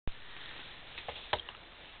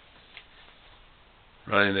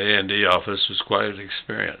running the A&D office was quite an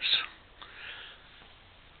experience.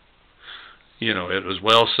 You know, it was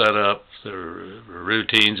well set up. There were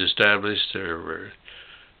routines established. There were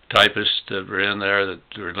typists that were in there that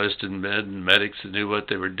were enlisted med and medics that knew what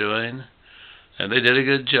they were doing, and they did a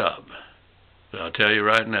good job. But I'll tell you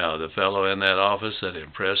right now, the fellow in that office that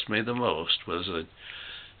impressed me the most was a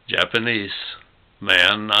Japanese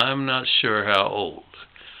man. I'm not sure how old,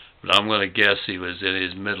 but I'm going to guess he was in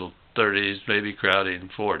his middle 30s, maybe crowding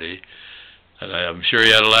 40. And I'm sure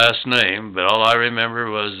he had a last name, but all I remember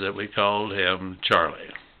was that we called him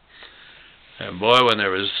Charlie. And boy, when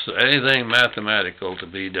there was anything mathematical to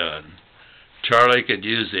be done, Charlie could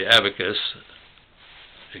use the abacus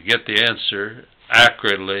to get the answer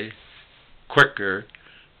accurately, quicker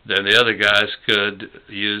than the other guys could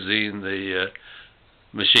using the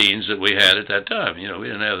machines that we had at that time. You know, we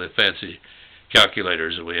didn't have the fancy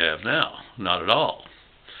calculators that we have now, not at all.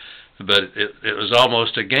 But it was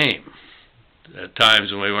almost a game at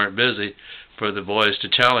times when we weren't busy for the boys to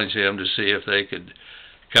challenge him to see if they could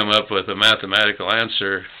come up with a mathematical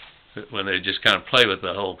answer when they just kind of play with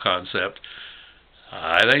the whole concept.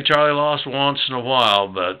 I think Charlie lost once in a while,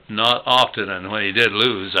 but not often, and when he did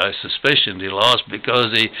lose, I suspicioned he lost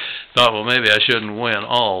because he thought, well, maybe I shouldn't win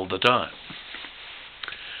all the time.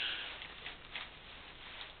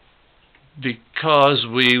 Because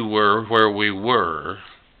we were where we were,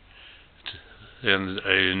 in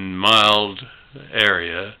a mild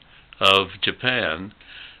area of Japan,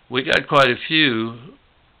 we got quite a few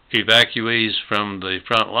evacuees from the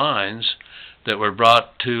front lines that were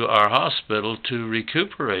brought to our hospital to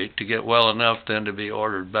recuperate, to get well enough then to be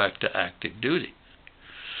ordered back to active duty.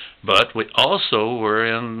 But we also were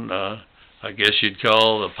in, I guess you'd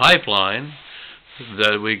call the pipeline,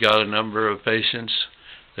 that we got a number of patients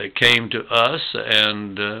that came to us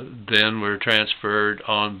and then were transferred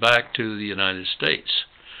on back to the United States.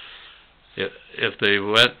 If they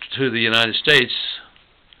went to the United States,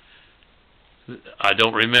 I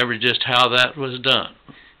don't remember just how that was done.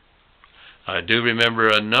 I do remember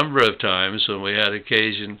a number of times when we had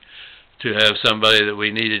occasion to have somebody that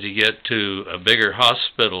we needed to get to a bigger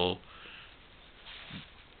hospital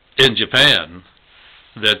in Japan,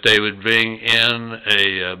 that they would bring in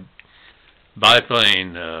a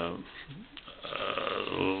biplane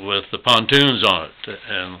with the pontoons on it,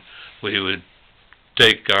 and we would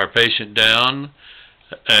take our patient down,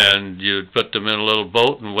 and you'd put them in a little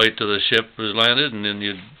boat and wait till the ship was landed, and then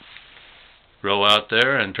you'd row out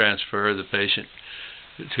there and transfer the patient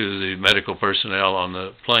to the medical personnel on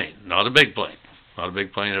the plane. Not a big plane, not a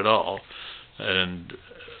big plane at all, and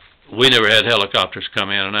we never had helicopters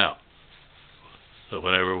come in and out. So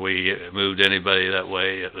whenever we moved anybody that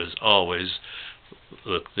way, it was always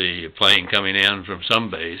with the plane coming in from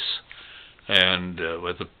some base and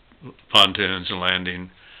with the pontoons and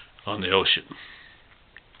landing on the ocean.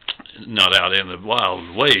 Not out in the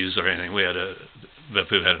wild waves or anything.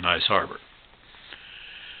 Beppu had a nice harbor.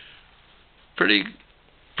 Pretty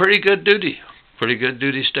good duty. Pretty good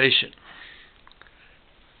duty station.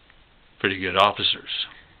 Pretty good officers.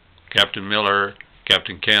 Captain Miller,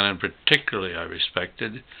 Captain Cannon particularly I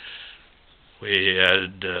respected. We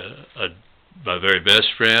had my very best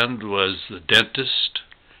friend was the dentist,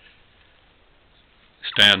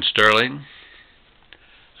 Stan Sterling,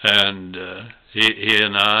 and he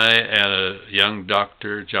and I and a young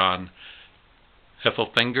doctor, John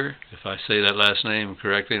Heffelfinger, if I say that last name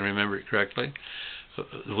correctly and remember it correctly,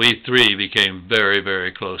 we three became very,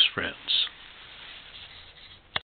 very close friends.